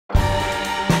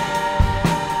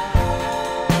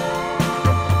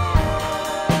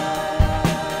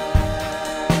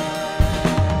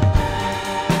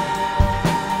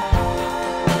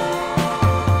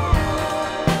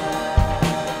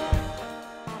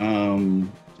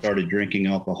Started drinking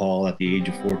alcohol at the age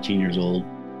of 14 years old.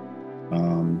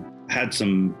 Had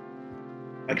some,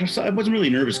 I guess I wasn't really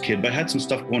a nervous kid, but I had some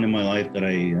stuff going in my life that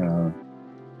I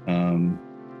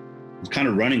was kind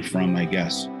of running from, I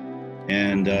guess.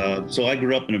 And so I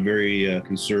grew up in a very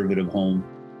conservative home,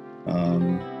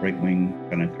 right-wing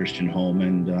kind of Christian home.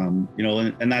 And,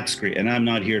 and that's great. And I'm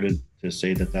not here to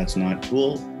say that that's not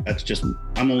cool. That's just,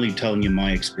 I'm only telling you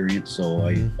my experience. So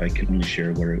I can only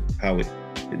share how it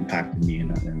impacted me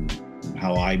and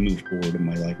how I moved forward in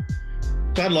my life.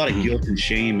 So I had a lot of guilt and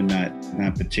shame in that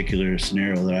particular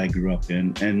scenario that I grew up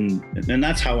in, and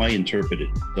that's how I interpret it.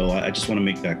 So I just want to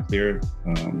make that clear,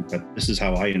 that this is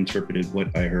how I interpreted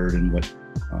what I heard and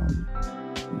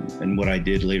what I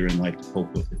did later in life to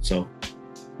cope with it. So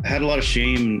I had a lot of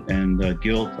shame and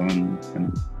guilt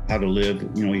on how to live.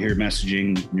 You hear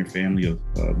messaging in your family of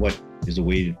what is a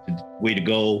way to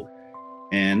go,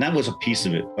 and that was a piece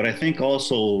of it. But I think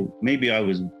also maybe I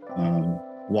was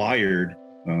wired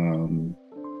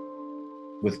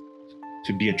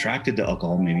to be attracted to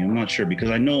alcohol. Maybe, I'm not sure, because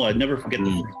I know I'd never forget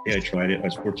the first day I tried it. I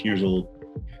was 14 years old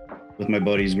with my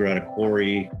buddies. We were at a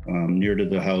quarry near to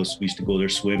the house. We used to go there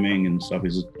swimming and stuff. It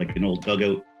was like an old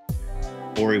dugout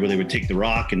quarry where they would take the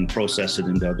rock and process it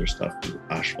into other stuff,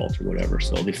 asphalt or whatever.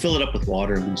 So they fill it up with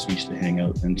water, and we used to hang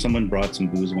out. And someone brought some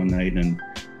booze one night, and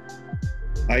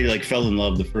I fell in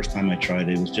love the first time I tried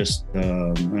it. It was just, I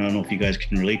don't know if you guys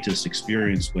can relate to this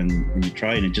experience when you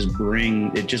try it. It just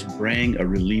bring a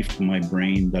relief to my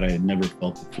brain that I had never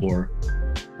felt before.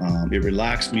 It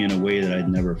relaxed me in a way that I'd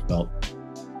never felt.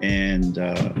 And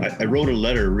I wrote a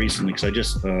letter recently,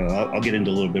 because I'll get into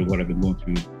a little bit of what I've been going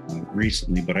through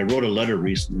recently, but I wrote a letter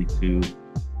recently to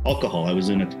alcohol. I was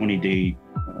in a 20-day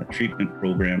treatment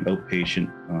program, outpatient.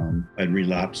 I'd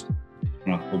relapsed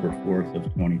on October 4th of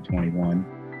 2021.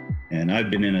 And I've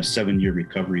been in a 7-year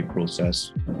recovery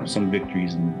process, some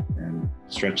victories and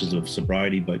stretches of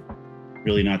sobriety, but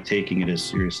really not taking it as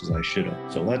serious as I should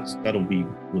have. So that'll be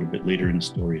a little bit later in the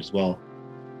story as well.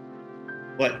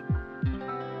 But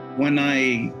when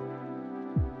I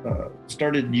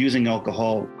started using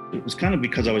alcohol, it was kind of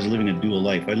because I was living a dual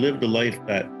life. I lived a life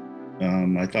that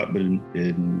I thought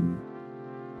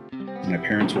my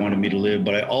parents wanted me to live,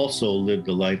 but I also lived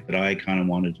a life that I kind of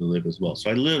wanted to live as well.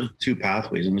 So I lived two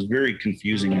pathways, and it was very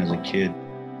confusing as a kid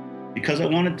because I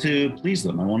wanted to please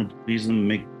them. I wanted to please them,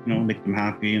 make them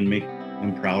happy and make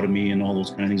them proud of me and all those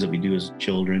kind of things that we do as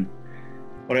children.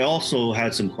 But I also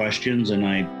had some questions, and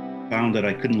I found that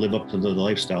I couldn't live up to the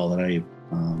lifestyle that I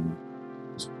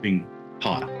was being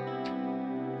taught.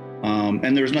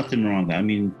 And there was nothing wrong with that. I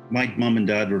mean, my mom and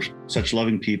dad were such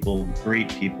loving people, great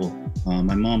people.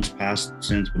 My mom's passed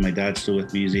since, but my dad's still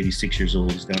with me. He's 86 years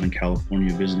old. He's down in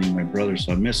California visiting my brother,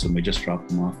 so I miss him. We just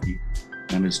dropped him off.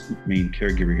 I'm his main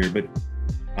caregiver here, but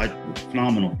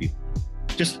phenomenal people.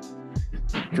 Just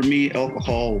for me,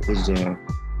 alcohol was a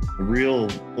real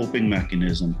coping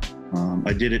mechanism.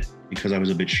 I did it because I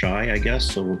was a bit shy, I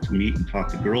guess. So to meet and talk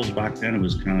to girls back then, it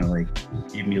was kind of like,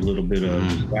 gave me a little bit of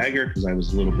swagger because I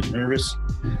was a little bit nervous.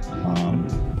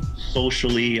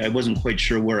 Socially, I wasn't quite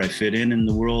sure where I fit in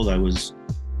the world. I was,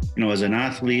 as an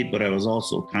athlete, but I was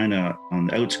also kind of on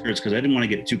the outskirts because I didn't want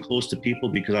to get too close to people,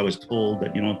 because I was told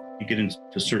that, if you get into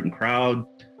a certain crowd,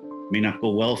 it may not go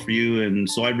well for you. And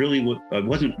so I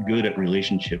wasn't good at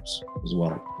relationships as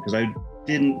well, because I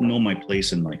didn't know my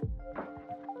place in life.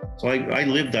 So I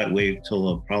lived that way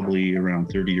till probably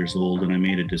around 30 years old, and I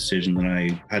made a decision that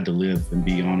I had to live and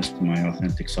be honest to my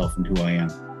authentic self and who I am.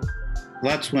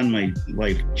 That's when my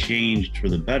life changed for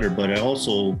the better, but I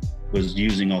also was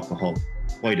using alcohol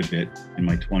quite a bit in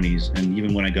my 20s. And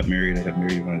even when I got married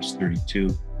when I was 32.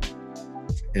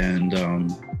 And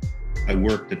I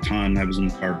worked a ton. I was in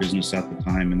the car business at the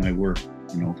time, and I worked,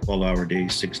 12-hour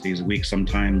days, 6 days a week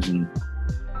sometimes. And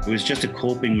it was just a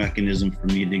coping mechanism for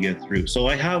me to get through. So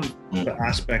I have the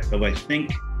aspect of, I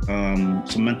think,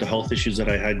 some mental health issues that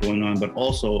I had going on, but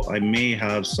also I may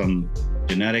have some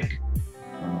genetic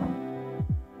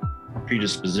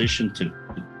predisposition to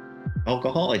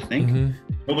alcohol, I think.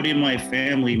 Nobody in my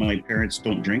family, my parents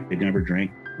don't drink. They never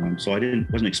drank. So I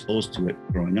wasn't exposed to it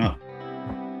growing up.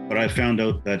 But I found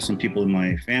out that some people in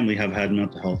my family have had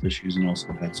mental health issues and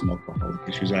also had some alcoholic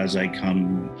issues as I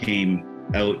came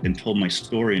out and told my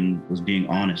story and was being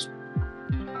honest.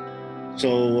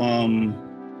 So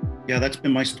that's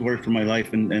been my story for my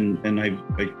life. And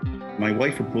my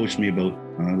wife approached me about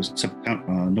it was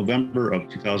November of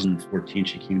 2014.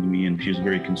 She came to me and she was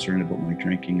very concerned about my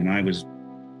drinking, and I was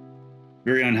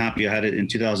very unhappy. I had it in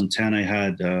 2010. I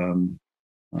had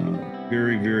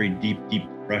very, very deep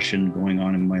depression going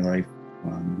on in my life.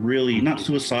 really not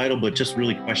suicidal, but just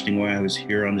really questioning why I was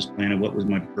here on this planet, what was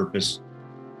my purpose,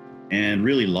 and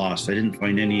really lost. I didn't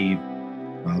find any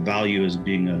value as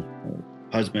being a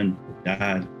husband,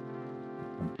 dad,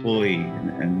 employee,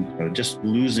 and just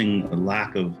losing a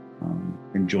lack of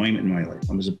enjoyment in my life.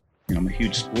 I'm a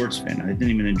huge sports fan. I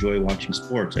didn't even enjoy watching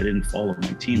sports. I didn't follow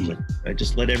my teams. I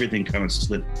just let everything kind of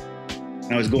slip.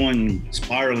 And I was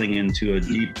spiraling into a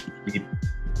deep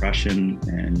depression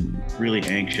and really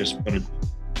anxious. But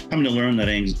coming to learn that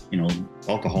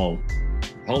alcohol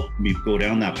helped me go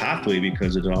down that pathway,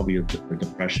 because it's obviously a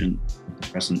depressant,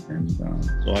 and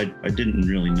so I didn't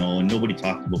really know, and nobody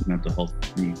talked about mental health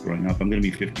for me growing up. I'm going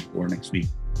to be 54 next week,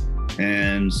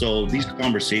 and so these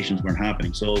conversations weren't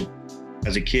happening. So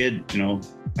as a kid,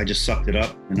 I just sucked it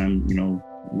up, and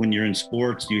when you're in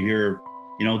sports, you hear,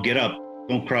 get up,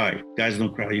 don't cry, guys,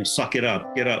 don't cry, suck it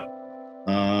up, get up,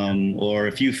 or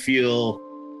if you feel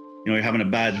you're having a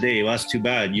bad day, well, that's too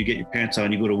bad. You get your pants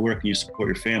on, you go to work, and you support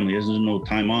your family. There's no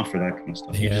time off for that kind of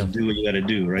stuff. You just do what you got to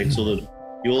do, right? So the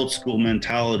old school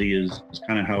mentality is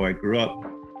kind of how I grew up.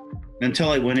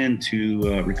 Until I went into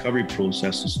a recovery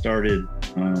process and started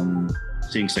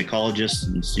seeing psychologists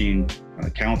and seeing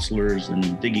counselors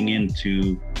and digging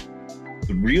into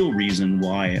the real reason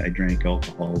why I drank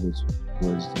alcohol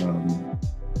was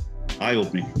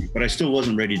eye-opening for me. But I still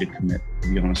wasn't ready to commit,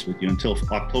 to be honest with you, until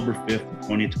October 5th,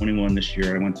 2021 this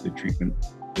year. I went to a treatment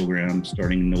program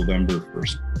starting November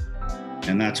 1st.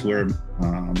 And that's where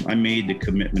I made the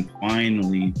commitment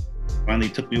finally.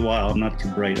 It took me a while. I'm not too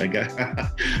bright. I got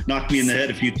knocked me in the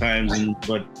head a few times,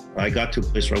 but I got to a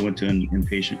place where I went to an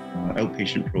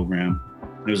outpatient program.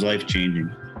 It was life-changing.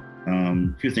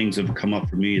 A few things have come up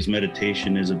for me. Is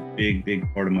meditation is a big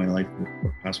part of my life for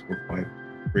the past 4 or 5.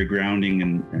 Very grounding,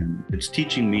 and it's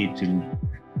teaching me to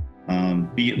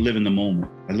live in the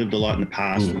moment. I lived a lot in the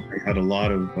past. I had a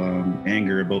lot of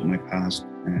anger about my past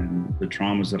and the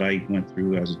traumas that I went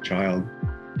through as a child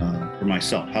for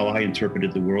myself, how I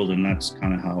interpreted the world, and that's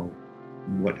kind of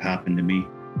what happened to me.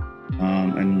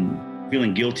 And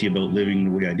feeling guilty about living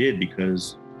the way I did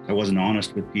because I wasn't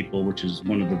honest with people, which is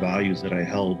one of the values that I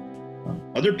held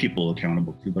other people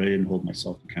accountable to, but I didn't hold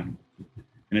myself accountable to.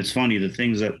 And it's funny, the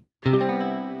things that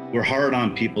we're hard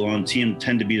on people on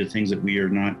tend to be the things that we are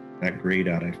not that great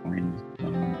at, I find.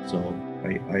 So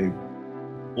I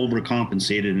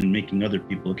overcompensated in making other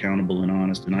people accountable and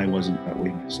honest, and I wasn't that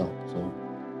way myself. So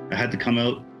I had to come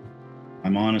out.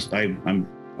 I'm honest.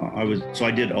 So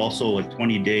I did also a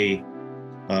 20-day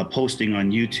posting on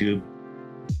YouTube.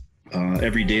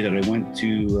 Every day that I went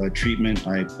to treatment,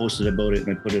 I posted about it,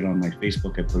 and I put it on my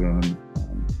Facebook. I put it on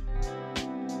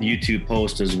YouTube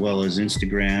post as well as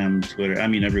Instagram, Twitter,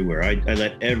 everywhere. I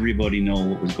let everybody know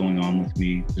what was going on with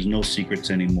me. There's no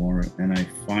secrets anymore. And I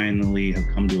finally have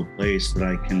come to a place that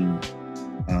I can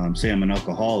say I'm an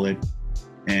alcoholic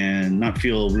and not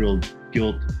feel real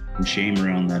guilt and shame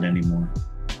around that anymore.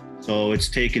 So it's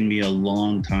taken me a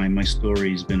long time. My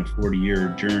story's been a 40-year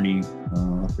journey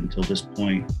up until this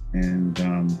point. And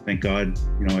thank God,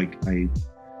 I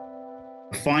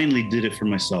finally did it for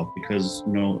myself because,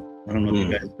 I don't know if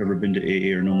you guys have ever been to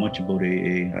AA or know much about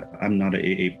AA. I'm not an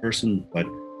AA person, but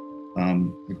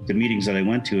the meetings that I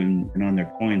went to and on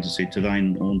their coins to say, to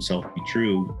thine own self be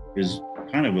true, is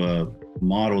kind of a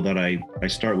motto that I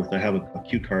start with. I have a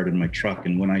cue card in my truck,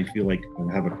 and when I feel like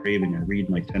I have a craving, I read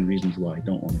my 10 reasons why I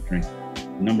don't want to drink.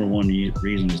 The number one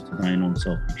reason is to thine own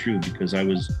self be true, because I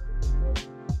was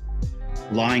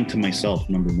lying to myself,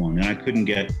 number one, and I couldn't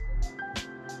get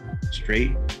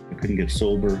straight, I couldn't get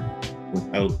sober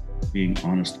without being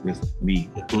honest with me,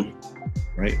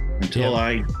 right? Until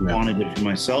I wanted it for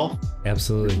myself.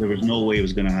 Absolutely. There was no way it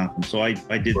was going to happen. So I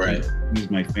did use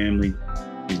my family,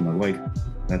 use my wife,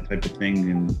 that type of thing,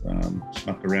 and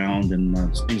snuck around, and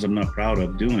things I'm not proud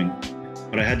of doing.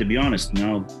 But I had to be honest.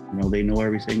 Now, they know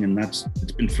everything, and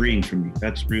it's been freeing for me.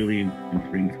 That's really been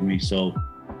freeing for me. So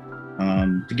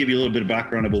to give you a little bit of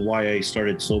background about why I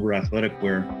started Sober Athletic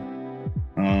Wear,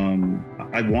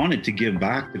 I wanted to give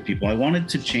back to people. I wanted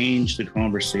to change the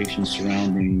conversation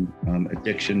surrounding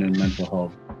addiction and mental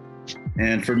health.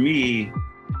 And for me,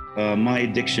 my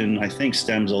addiction, I think,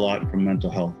 stems a lot from mental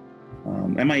health.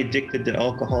 Am I addicted to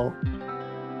alcohol?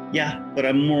 Yeah, but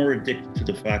I'm more addicted to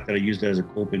the fact that I used it as a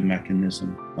coping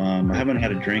mechanism. I haven't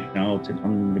had a drink now.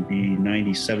 I'm going to be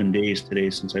 97 days today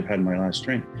since I've had my last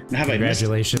drink. And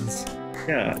Congratulations.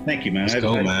 Yeah, thank you, man. Let's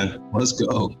go, man. Let's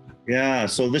go. Yeah,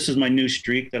 so this is my new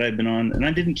streak that I've been on, and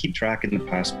I didn't keep track in the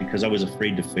past because I was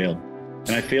afraid to fail.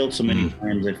 And I failed so many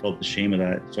times, I felt the shame of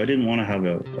that. So I didn't want to have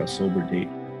a sober date.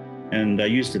 And I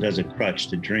used it as a crutch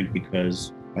to drink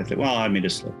because I thought, well, I made a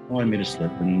slip.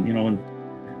 And, and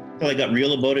until I got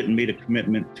real about it and made a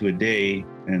commitment to a day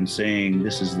and saying,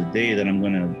 this is the day that I'm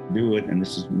going to do it. And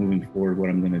this is moving forward what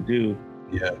I'm going to do.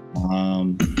 Yeah.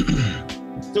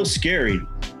 It's still scary.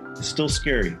 It's still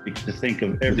scary to think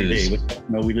of every day. You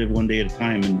know, we live one day at a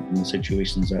time in the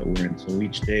situations that we're in. So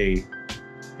each day,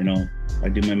 you know, I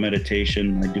do my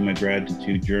meditation, I do my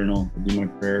gratitude journal, I do my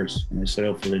prayers, and I set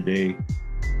out for the day.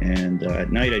 And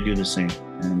at night I do the same.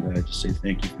 And I just say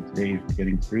thank you for today, for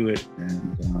getting through it.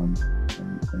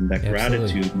 And that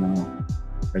gratitude now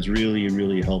has really,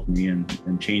 really helped me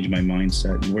and changed my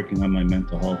mindset. And working on my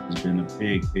mental health has been a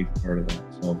big, big part of that.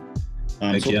 So,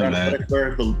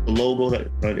 the logo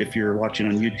that if you're watching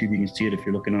on YouTube, you can see it. If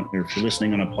you're looking at, or if you're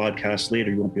listening on a podcast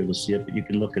later, you won't be able to see it, but you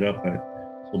can look it up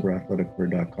at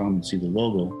soberathleticwear.com and see the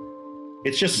logo.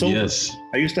 It's just sober. Yes.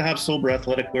 I used to have sober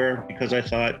athletic wear because I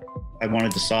thought I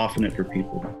wanted to soften it for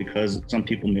people, because some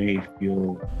people may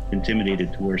feel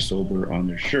intimidated to wear sober on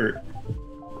their shirt.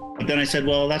 But then I said,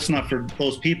 well, that's not for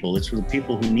those people. It's for the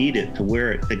people who need it, to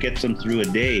wear it, that gets them through a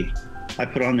day. I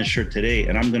put on this shirt today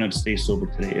and I'm going to stay sober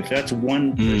today. If that's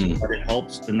one person that it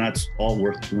helps, then that's all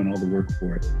worth doing all the work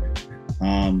for it.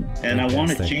 And I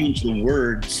want to change the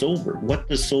word sober. What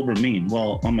does sober mean?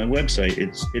 Well, on my website,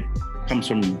 it comes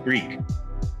from Greek,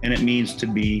 and it means to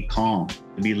be calm,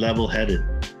 to be level-headed,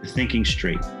 to thinking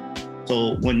straight.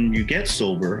 So when you get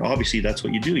sober, obviously that's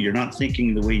what you do. You're not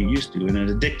thinking the way you used to. And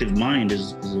an addictive mind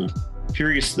is a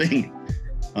curious thing.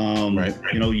 Right.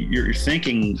 You know, your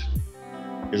thinking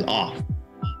is off.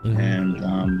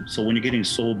 And so when you're getting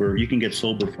sober, you can get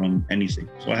sober from anything.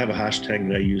 So I have a hashtag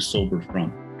that I use, sober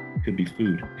from. It could be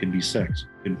food, it could be sex,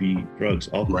 it could be drugs,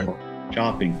 alcohol,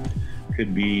 shopping, it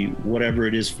could be whatever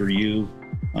it is for you.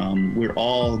 We're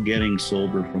all getting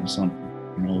sober from something.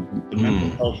 You know, the mental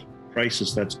health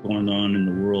crisis that's going on in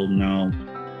the world now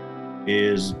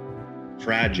is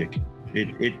tragic.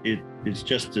 It's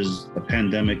just as a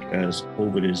pandemic as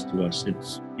COVID is to us.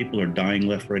 People are dying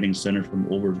left, right, and center from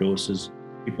overdoses.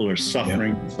 People are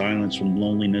suffering in silence from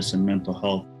loneliness and mental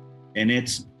health, and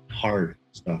it's hard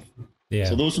stuff. Yeah.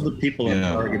 So those are the people I'm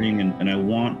targeting, and I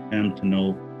want them to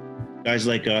know, guys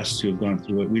like us who have gone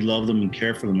through it, we love them and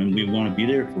care for them, and we want to be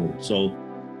there for it. So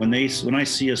when I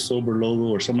see a sober logo,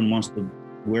 or someone wants to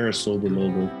wear a sober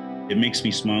logo, it makes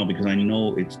me smile, because I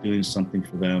know it's doing something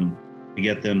for them to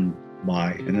get them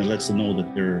by, and it lets them know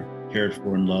that they're cared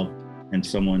for and loved, and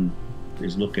someone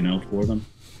is looking out for them.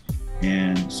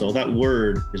 And so that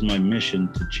word is my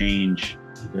mission, to change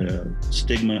the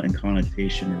stigma and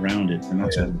connotation around it, and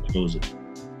that's why I chose it.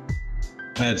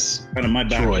 That's kind of my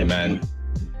background. Troy, man.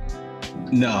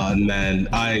 No, man,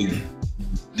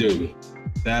 dude,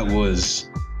 that was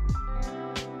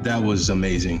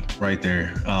amazing right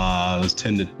there. It was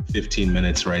 10 to 15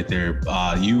 minutes right there.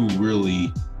 You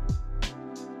really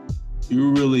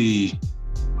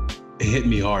hit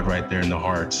me hard right there in the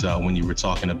heart when you were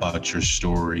talking about your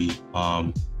story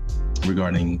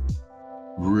regarding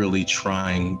really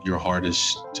trying your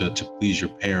hardest to please your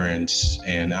parents.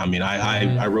 And I mean,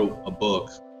 I wrote a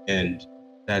book, and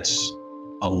that's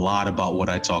a lot about what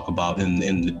I talk about in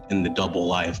the double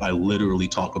life. I literally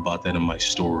talk about that in my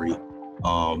story.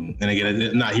 And again,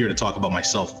 I'm not here to talk about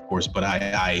myself, of course, but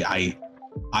I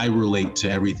relate to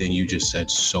everything you just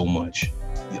said so much.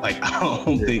 Like, I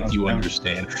don't think you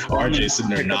understand. RJ's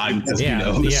sitting there nodding because he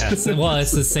knows. Yeah, well,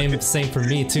 it's the same for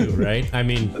me too, right? I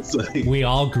mean, we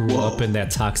all grew up in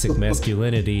that toxic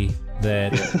masculinity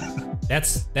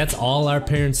that's all our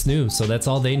parents knew, so that's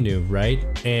all they knew, right?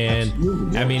 And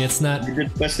I mean, it's not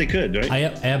the best they could, right?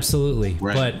 Absolutely.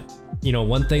 Right. But you know,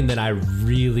 one thing that I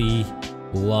really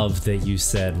loved that you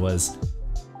said was,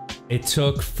 it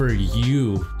took for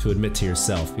you to admit to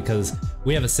yourself, because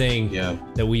we have a saying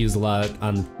that we use a lot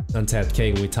on Untapped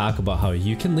Keg, and we talk about how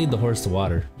you can lead the horse to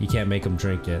water, you can't make them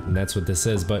drink it, and that's what this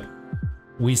is. But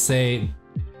we say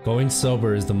going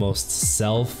sober is the most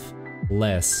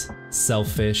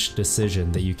selfish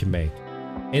decision that you can make.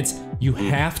 You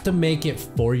have to make it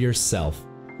for yourself,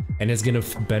 and it's gonna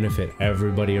benefit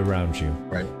everybody around you.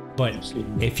 Right. But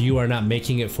if you are not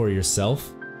making it for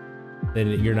yourself,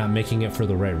 then you're not making it for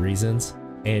the right reasons,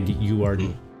 and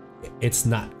it's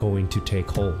not going to take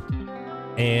hold.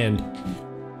 And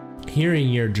hearing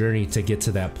your journey to get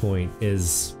to that point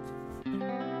is,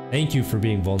 thank you for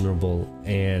being vulnerable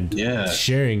and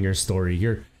sharing your story.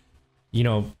 We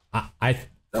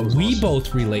awesome.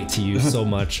 Both relate to you so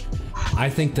much.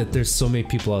 I think that there's so many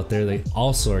people out there that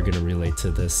also are going to relate to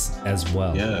this as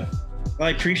well. Yeah. Well,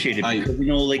 I appreciate it, because, you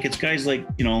know, like, it's guys like,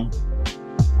 you know,